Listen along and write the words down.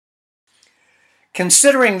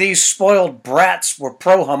Considering these spoiled brats were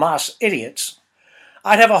pro-Hamas idiots,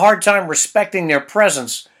 I'd have a hard time respecting their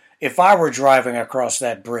presence if I were driving across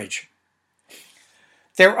that bridge.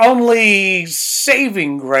 Their only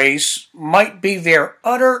saving grace might be their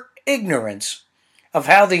utter ignorance of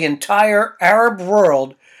how the entire Arab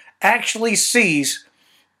world actually sees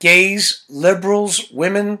gays, liberals,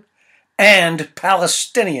 women, and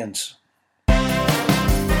Palestinians.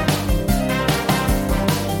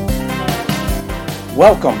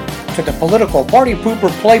 Welcome to the Political Party Pooper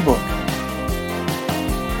Playbook.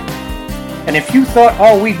 And if you thought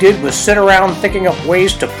all we did was sit around thinking up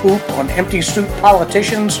ways to poop on empty suit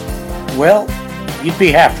politicians, well, you'd be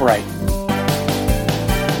half right.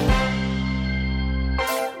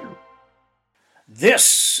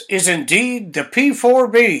 This is indeed the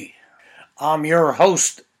P4B. I'm your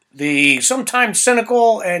host, the sometimes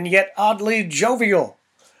cynical and yet oddly jovial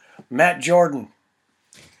Matt Jordan.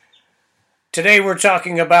 Today we're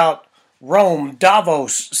talking about Rome,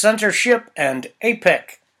 Davos, censorship, and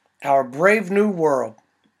Apec, our brave new world.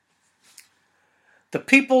 The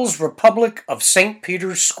People's Republic of St.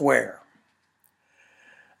 Peter's Square.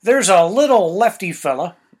 There's a little lefty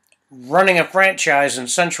fella running a franchise in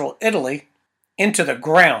central Italy into the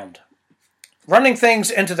ground. Running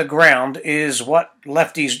things into the ground is what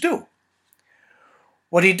lefties do.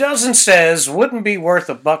 What he does and says wouldn't be worth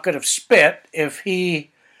a bucket of spit if he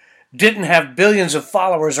didn't have billions of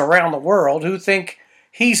followers around the world who think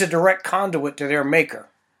he's a direct conduit to their maker.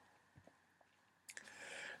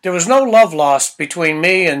 There was no love lost between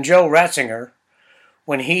me and Joe Ratzinger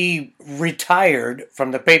when he retired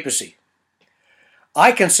from the papacy.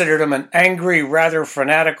 I considered him an angry, rather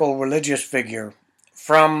fanatical religious figure.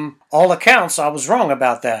 From all accounts, I was wrong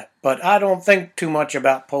about that, but I don't think too much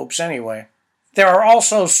about popes anyway. There are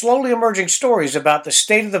also slowly emerging stories about the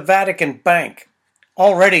state of the Vatican Bank,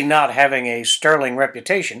 already not having a sterling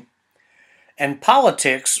reputation, and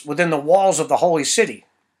politics within the walls of the Holy City.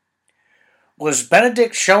 Was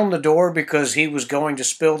Benedict shown the door because he was going to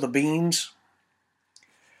spill the beans?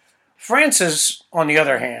 Francis, on the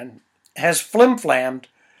other hand, has flim-flammed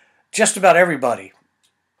just about everybody.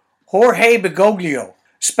 Jorge Bergoglio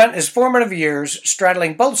spent his formative years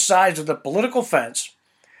straddling both sides of the political fence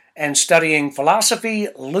and studying philosophy,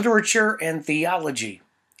 literature, and theology.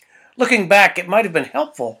 Looking back, it might have been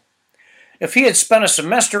helpful if he had spent a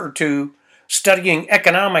semester or two studying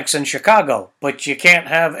economics in Chicago, but you can't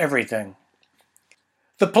have everything.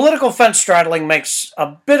 The political fence straddling makes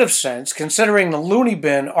a bit of sense considering the loony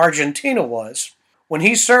bin Argentina was when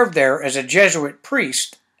he served there as a Jesuit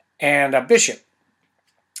priest and a bishop.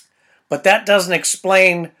 But that doesn't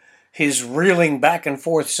explain his reeling back and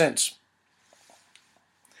forth since.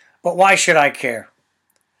 But why should I care?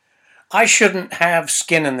 I shouldn't have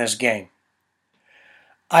skin in this game.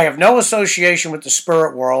 I have no association with the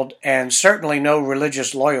spirit world and certainly no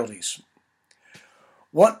religious loyalties.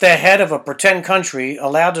 What the head of a pretend country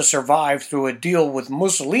allowed to survive through a deal with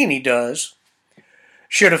Mussolini does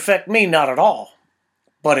should affect me not at all,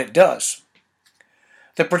 but it does.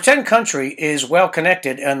 The pretend country is well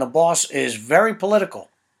connected and the boss is very political.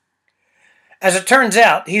 As it turns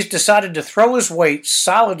out, he's decided to throw his weight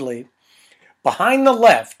solidly behind the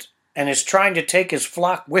left and is trying to take his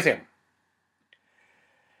flock with him.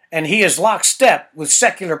 And he is lockstep with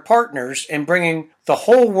secular partners in bringing the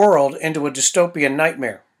whole world into a dystopian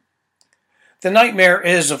nightmare. The nightmare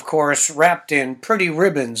is, of course, wrapped in pretty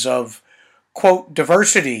ribbons of, quote,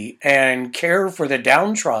 diversity and care for the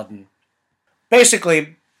downtrodden.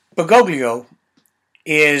 Basically, Bergoglio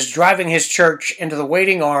is driving his church into the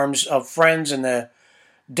waiting arms of friends in the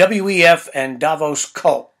WEF and Davos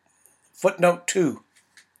cult. Footnote 2.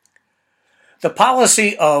 The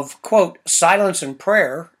policy of, quote, silence and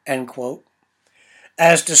prayer, end quote,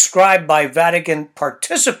 as described by Vatican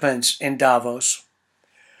participants in Davos,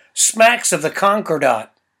 smacks of the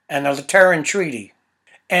Concordat and the Lateran Treaty,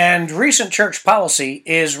 and recent church policy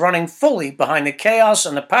is running fully behind the chaos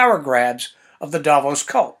and the power grabs of the Davos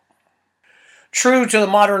cult. True to the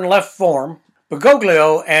modern left form,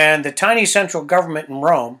 Bergoglio and the tiny central government in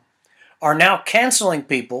Rome are now canceling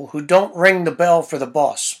people who don't ring the bell for the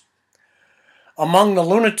boss. Among the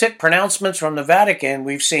lunatic pronouncements from the Vatican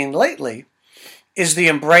we've seen lately is the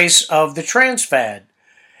embrace of the trans fad,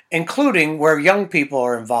 including where young people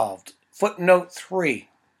are involved. Footnote 3.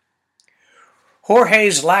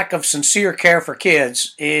 Jorge's lack of sincere care for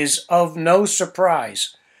kids is of no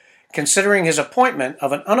surprise, considering his appointment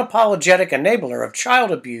of an unapologetic enabler of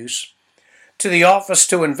child abuse to the office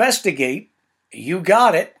to investigate, you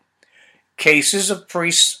got it, cases of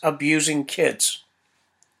priests abusing kids.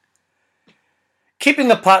 Keeping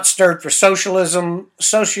the pot stirred for socialism,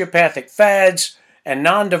 sociopathic fads, and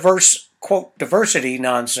non-diverse, quote, diversity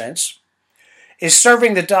nonsense, is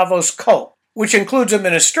serving the Davos cult, which includes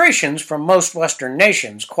administrations from most Western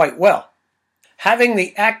nations, quite well. Having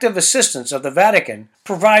the active assistance of the Vatican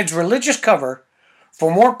provides religious cover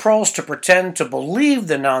for more proles to pretend to believe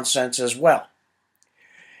the nonsense as well.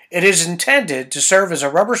 It is intended to serve as a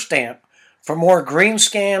rubber stamp for more green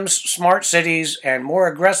scams, smart cities, and more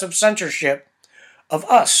aggressive censorship of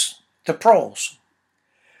us, the proles.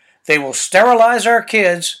 They will sterilize our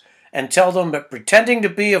kids and tell them that pretending to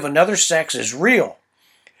be of another sex is real.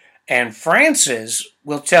 And Francis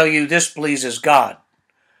will tell you this pleases God.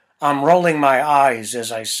 I'm rolling my eyes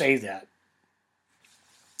as I say that.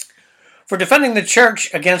 For defending the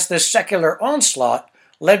church against this secular onslaught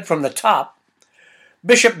led from the top,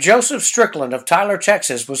 Bishop Joseph Strickland of Tyler,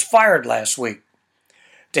 Texas, was fired last week.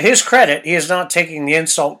 To his credit, he is not taking the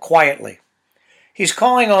insult quietly. He's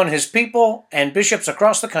calling on his people and bishops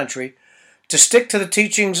across the country to stick to the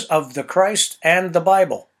teachings of the Christ and the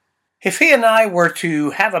Bible. If he and I were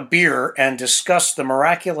to have a beer and discuss the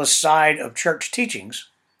miraculous side of church teachings,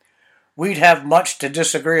 we'd have much to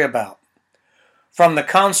disagree about. From the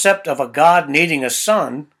concept of a God needing a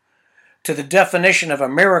son to the definition of a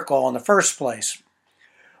miracle in the first place.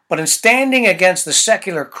 But in standing against the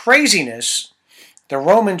secular craziness the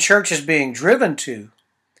Roman Church is being driven to,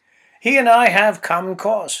 he and I have common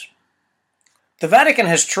cause. The Vatican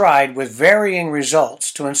has tried with varying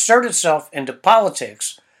results to insert itself into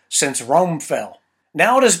politics since Rome fell.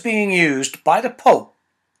 Now it is being used by the Pope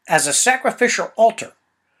as a sacrificial altar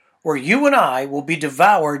where you and I will be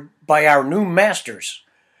devoured by our new masters,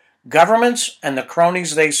 governments and the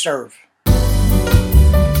cronies they serve.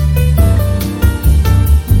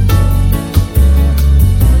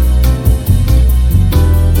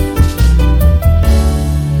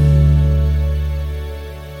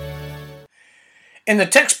 In the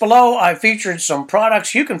text below, I featured some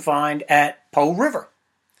products you can find at Po River.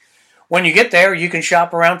 When you get there, you can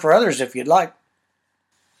shop around for others if you'd like.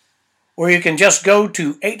 Or you can just go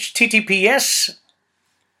to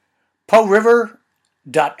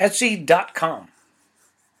https://PoRiver.etsy.com.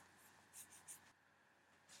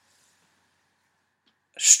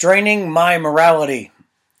 Straining my morality.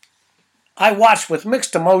 I watched with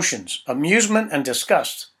mixed emotions, amusement, and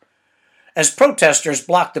disgust as protesters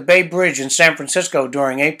blocked the Bay Bridge in San Francisco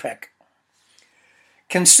during Apec.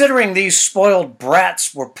 Considering these spoiled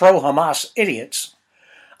brats were pro-Hamas idiots,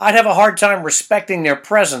 I'd have a hard time respecting their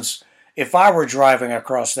presence if I were driving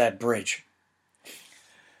across that bridge.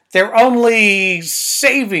 Their only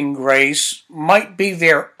saving grace might be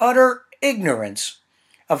their utter ignorance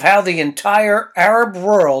of how the entire Arab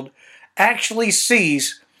world actually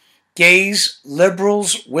sees gays,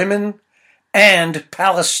 liberals, women, and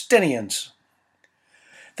Palestinians.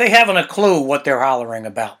 They haven't a clue what they're hollering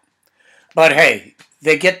about. But hey,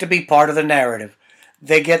 they get to be part of the narrative.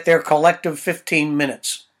 They get their collective 15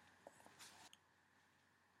 minutes.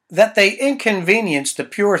 That they inconvenienced the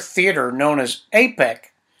pure theater known as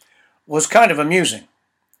Apec was kind of amusing.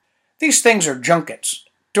 These things are junkets,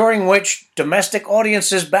 during which domestic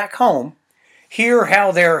audiences back home hear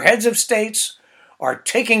how their heads of states are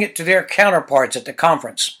taking it to their counterparts at the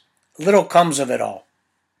conference. Little comes of it all.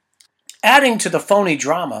 Adding to the phony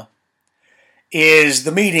drama is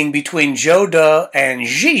the meeting between Joe Duh and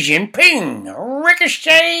Xi Jinping.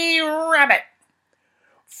 Ricochet rabbit.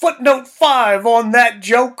 Footnote 5 on that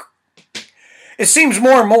joke. It seems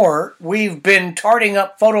more and more we've been tarting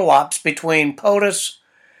up photo ops between POTUS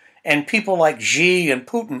and people like Xi and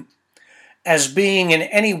Putin as being in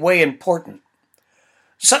any way important.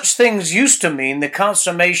 Such things used to mean the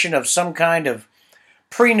consummation of some kind of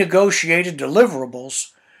pre-negotiated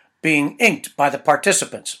deliverables being inked by the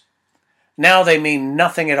participants. Now they mean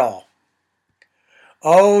nothing at all.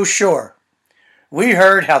 Oh, sure. We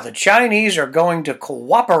heard how the Chinese are going to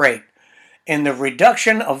cooperate in the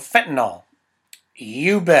reduction of fentanyl.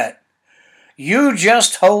 You bet. You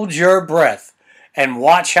just hold your breath and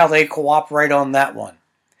watch how they cooperate on that one.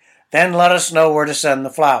 Then let us know where to send the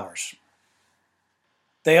flowers.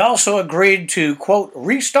 They also agreed to, quote,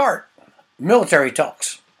 restart military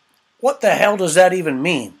talks. What the hell does that even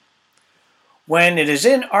mean? When it is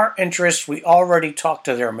in our interest, we already talk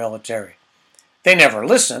to their military. They never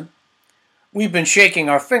listen. We've been shaking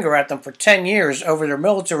our finger at them for 10 years over their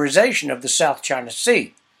militarization of the South China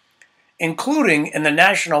Sea, including in the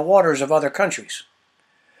national waters of other countries.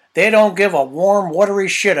 They don't give a warm, watery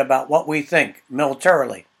shit about what we think,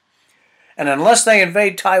 militarily. And unless they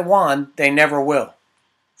invade Taiwan, they never will.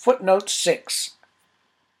 Footnote 6.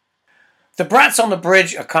 The brats on the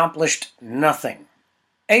bridge accomplished nothing.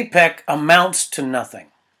 Apec amounts to nothing.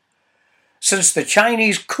 Since the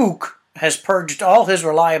Chinese kook has purged all his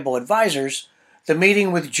reliable advisors, the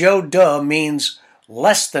meeting with Joe Duh means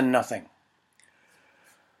less than nothing.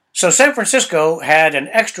 So San Francisco had an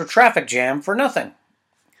extra traffic jam for nothing.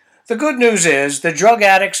 The good news is the drug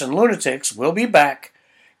addicts and lunatics will be back,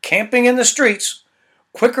 camping in the streets,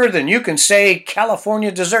 quicker than you can say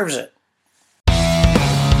California deserves it.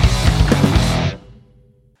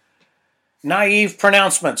 Naive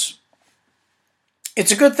pronouncements.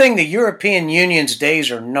 It's a good thing the European Union's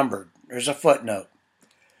days are numbered. There's a footnote.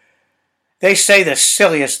 They say the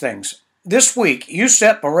silliest things. This week,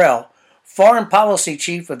 Josep Borrell, foreign policy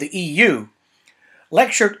chief of the EU,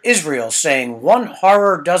 lectured Israel saying one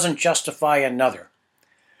horror doesn't justify another.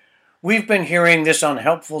 We've been hearing this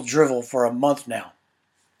unhelpful drivel for a month now.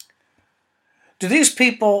 Do these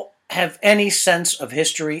people have any sense of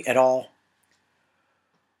history at all?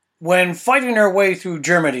 When fighting their way through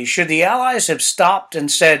Germany, should the Allies have stopped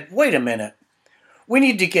and said, wait a minute, we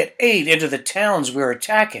need to get aid into the towns we're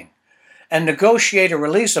attacking and negotiate a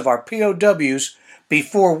release of our POWs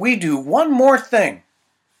before we do one more thing?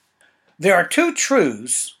 There are two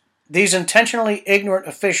truths these intentionally ignorant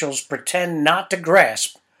officials pretend not to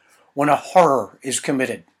grasp when a horror is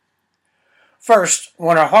committed. First,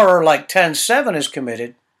 when a horror like 10/7 is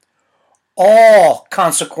committed, all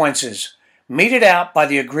consequences meted out by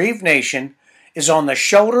the aggrieved nation is on the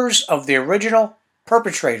shoulders of the original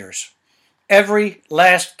perpetrators, every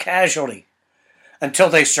last casualty, until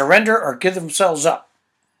they surrender or give themselves up.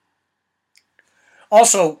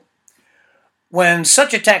 Also, when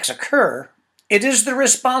such attacks occur, it is the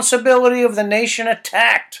responsibility of the nation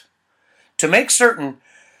attacked to make certain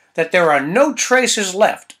that there are no traces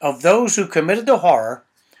left of those who committed the horror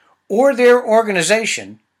or their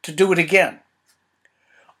organization to do it again.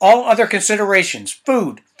 All other considerations,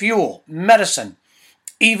 food, fuel, medicine,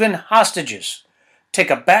 even hostages, take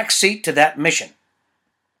a back seat to that mission.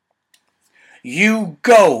 You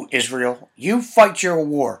go, Israel. You fight your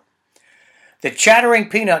war. The chattering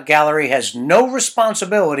peanut gallery has no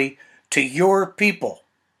responsibility to your people.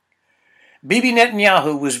 Bibi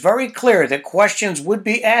Netanyahu was very clear that questions would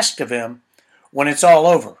be asked of him when it's all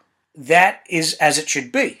over. That is as it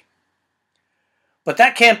should be. But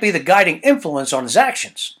that can't be the guiding influence on his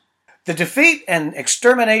actions. The defeat and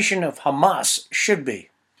extermination of Hamas should be.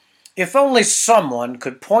 If only someone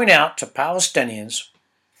could point out to Palestinians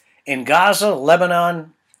in Gaza,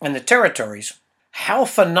 Lebanon, and the territories how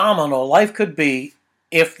phenomenal life could be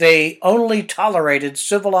if they only tolerated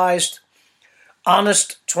civilized,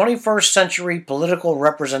 honest 21st century political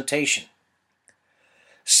representation.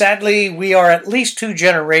 Sadly, we are at least 2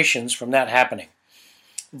 generations from that happening.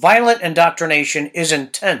 Violent indoctrination is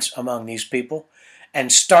intense among these people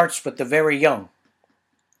and starts with the very young.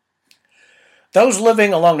 Those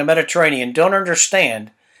living along the Mediterranean don't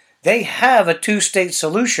understand they have a 2-state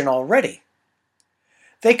solution already.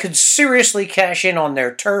 They could seriously cash in on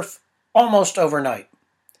their turf almost overnight.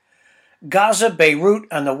 Gaza, Beirut,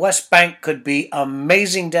 and the West Bank could be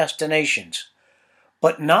amazing destinations,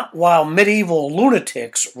 but not while medieval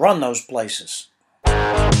lunatics run those places.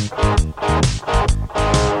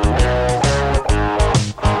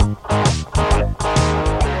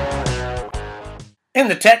 In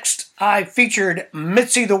the text, I featured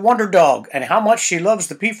Mitzi the Wonder Dog and how much she loves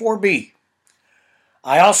the P4B.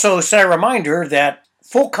 I also set a reminder that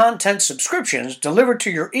full content subscriptions delivered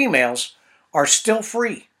to your emails are still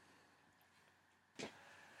free.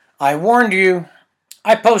 I warned you,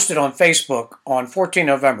 I posted on Facebook on 14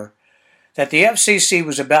 November that the FCC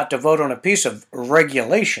was about to vote on a piece of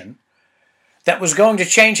regulation that was going to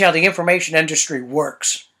change how the information industry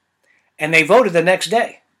works. And they voted the next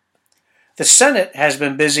day. The Senate has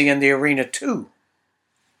been busy in the arena too.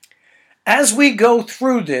 As we go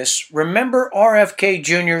through this, remember RFK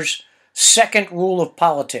Jr.'s second rule of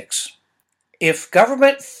politics. If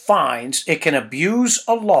government finds it can abuse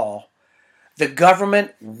a law, the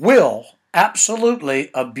government will absolutely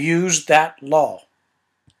abuse that law.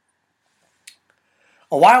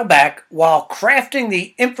 A while back, while crafting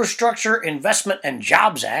the Infrastructure Investment and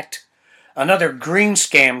Jobs Act, another green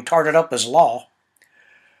scam tarted up as law,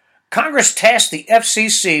 Congress tasked the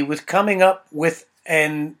FCC with coming up with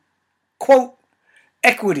an, quote,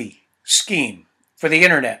 equity scheme for the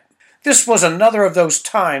internet. This was another of those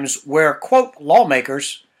times where, quote,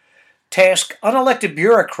 lawmakers task unelected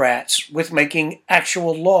bureaucrats with making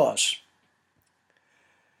actual laws.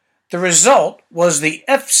 The result was the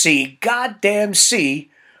FCC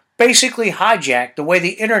basically hijacked the way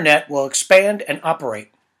the internet will expand and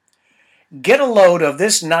operate. Get a load of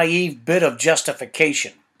this naive bit of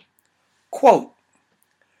justification. Quote,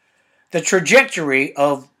 the trajectory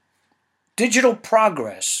of digital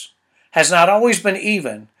progress has not always been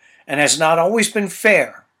even, and has not always been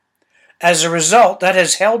fair. As a result, that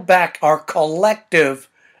has held back our collective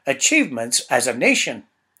achievements as a nation,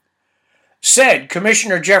 said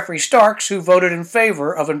Commissioner Jeffrey Starks, who voted in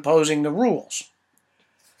favor of imposing the rules.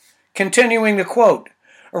 Continuing the quote,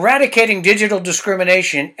 eradicating digital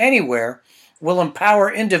discrimination anywhere will empower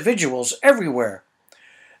individuals everywhere.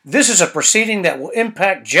 This is a proceeding that will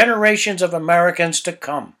impact generations of Americans to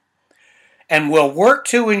come and will work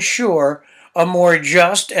to ensure a more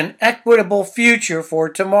just and equitable future for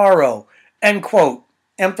tomorrow. End quote.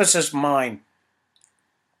 Emphasis mine.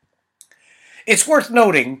 It's worth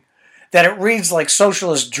noting that it reads like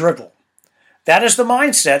socialist drivel. That is the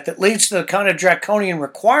mindset that leads to the kind of draconian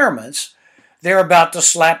requirements they're about to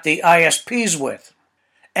slap the ISPs with.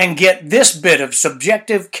 And get this bit of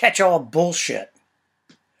subjective catch-all bullshit.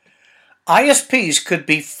 ISPs could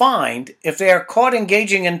be fined if they are caught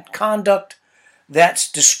engaging in conduct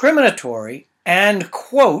that's discriminatory and,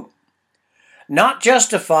 quote, not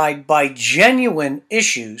justified by genuine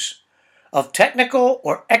issues of technical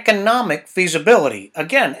or economic feasibility.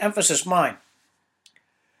 Again, emphasis mine.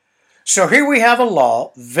 So here we have a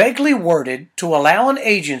law vaguely worded to allow an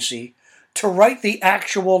agency to write the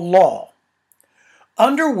actual law,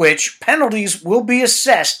 under which penalties will be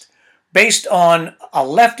assessed based on a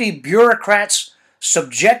lefty bureaucrat's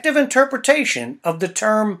subjective interpretation of the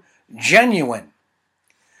term genuine.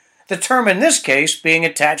 The term in this case being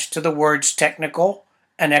attached to the words technical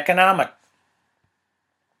and economic.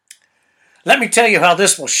 Let me tell you how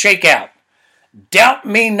this will shake out. Doubt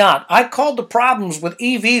me not. I called the problems with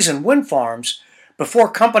EVs and wind farms before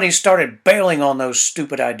companies started bailing on those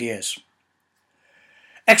stupid ideas.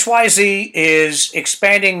 XYZ is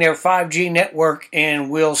expanding their 5G network in,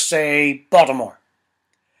 we'll say, Baltimore.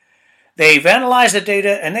 They've analyzed the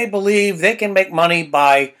data and they believe they can make money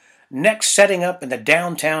by next setting up in the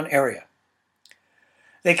downtown area.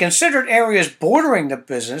 They considered areas bordering the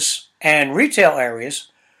business and retail areas,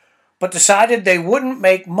 but decided they wouldn't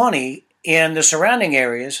make money in the surrounding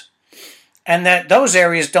areas and that those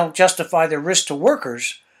areas don't justify the risk to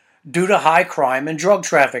workers due to high crime and drug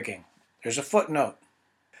trafficking. There's a footnote.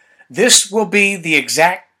 This will be the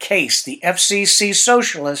exact case the FCC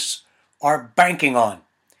socialists are banking on.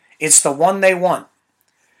 It's the one they want.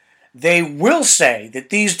 They will say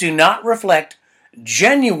that these do not reflect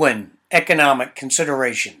genuine economic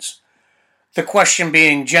considerations. The question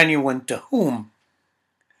being genuine to whom?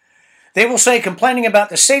 They will say complaining about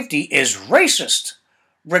the safety is racist,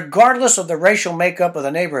 regardless of the racial makeup of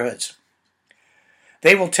the neighborhoods.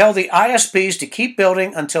 They will tell the ISPs to keep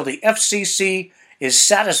building until the FCC is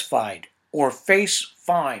satisfied or face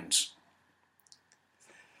fines.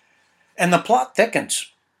 And the plot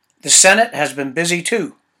thickens. The Senate has been busy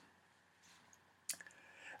too.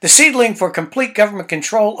 The seedling for complete government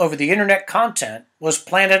control over the internet content was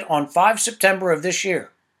planted on 5 September of this year.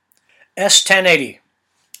 S-1080,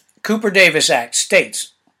 Cooper-Davis Act,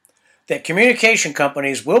 states that communication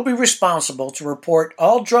companies will be responsible to report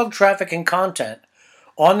all drug trafficking content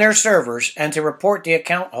on their servers and to report the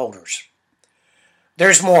account holders.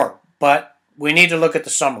 There's more, but we need to look at the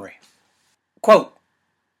summary. Quote,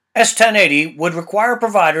 S-1080 would require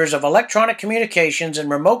providers of electronic communications and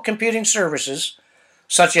remote computing services,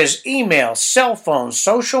 such as email, cell phones,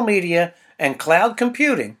 social media, and cloud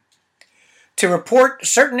computing, to report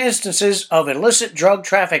certain instances of illicit drug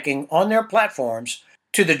trafficking on their platforms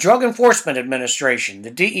to the Drug Enforcement Administration,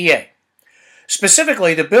 the DEA.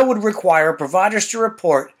 Specifically, the bill would require providers to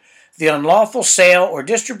report the unlawful sale or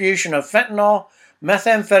distribution of fentanyl,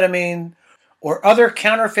 methamphetamine, or other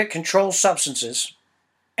counterfeit controlled substances,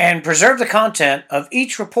 and preserve the content of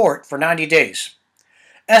each report for 90 days.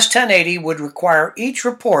 S-1080 would require each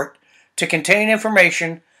report to contain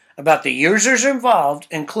information about the users involved,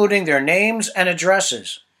 including their names and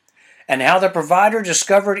addresses, and how the provider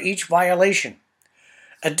discovered each violation.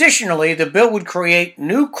 Additionally, the bill would create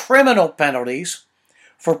new criminal penalties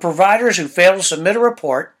for providers who fail to submit a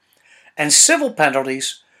report and civil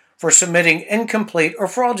penalties for submitting incomplete or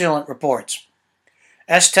fraudulent reports.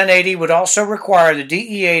 S-1080 would also require the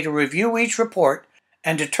DEA to review each report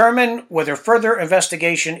and determine whether further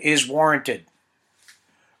investigation is warranted.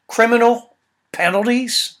 Criminal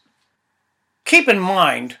penalties? Keep in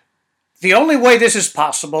mind, the only way this is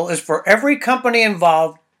possible is for every company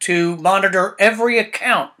involved to monitor every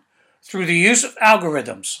account through the use of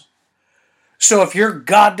algorithms. So if your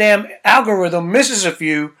goddamn algorithm misses a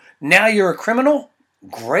few, now you're a criminal?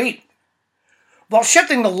 Great. While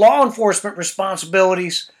shifting the law enforcement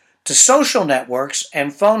responsibilities to social networks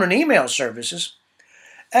and phone and email services,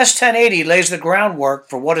 S-1080 lays the groundwork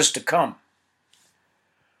for what is to come.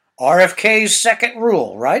 RFK's second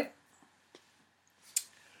rule, right?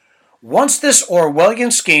 Once this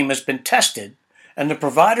Orwellian scheme has been tested and the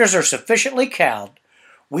providers are sufficiently cowed,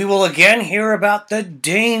 we will again hear about the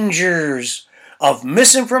dangers of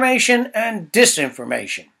misinformation and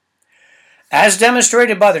disinformation. As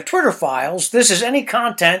demonstrated by the Twitter files, this is any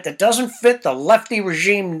content that doesn't fit the lefty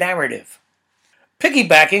regime narrative.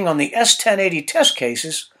 Piggybacking on the S1080 test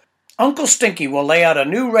cases, Uncle Stinky will lay out a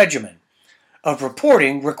new regimen of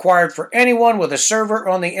reporting required for anyone with a server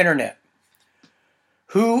on the internet.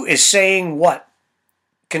 Who is saying what?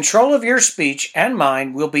 Control of your speech and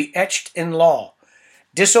mind will be etched in law.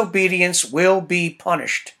 Disobedience will be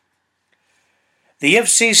punished. The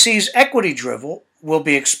FCC's equity drivel will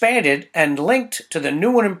be expanded and linked to the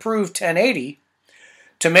new and improved 1080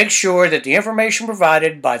 to make sure that the information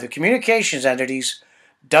provided by the communications entities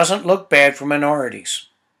doesn't look bad for minorities.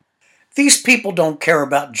 These people don't care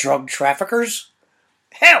about drug traffickers.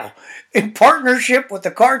 Hell, in partnership with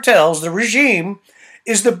the cartels, the regime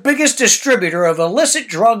is the biggest distributor of illicit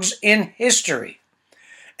drugs in history.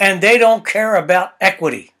 And they don't care about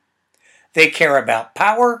equity. They care about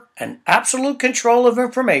power and absolute control of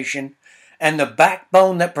information and the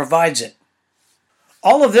backbone that provides it.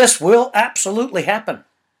 All of this will absolutely happen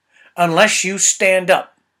unless you stand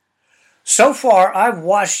up. So far, I've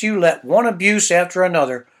watched you let one abuse after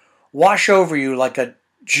another wash over you like a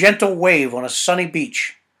gentle wave on a sunny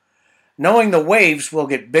beach, knowing the waves will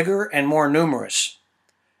get bigger and more numerous.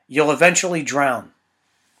 You'll eventually drown.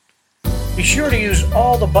 Be sure to use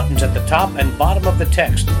all the buttons at the top and bottom of the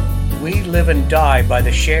text. We live and die by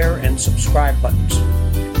the share and subscribe buttons.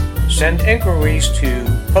 Send inquiries to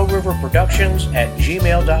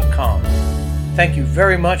PoRiverProductions@gmail.com. Thank you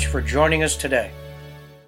very much for joining us today.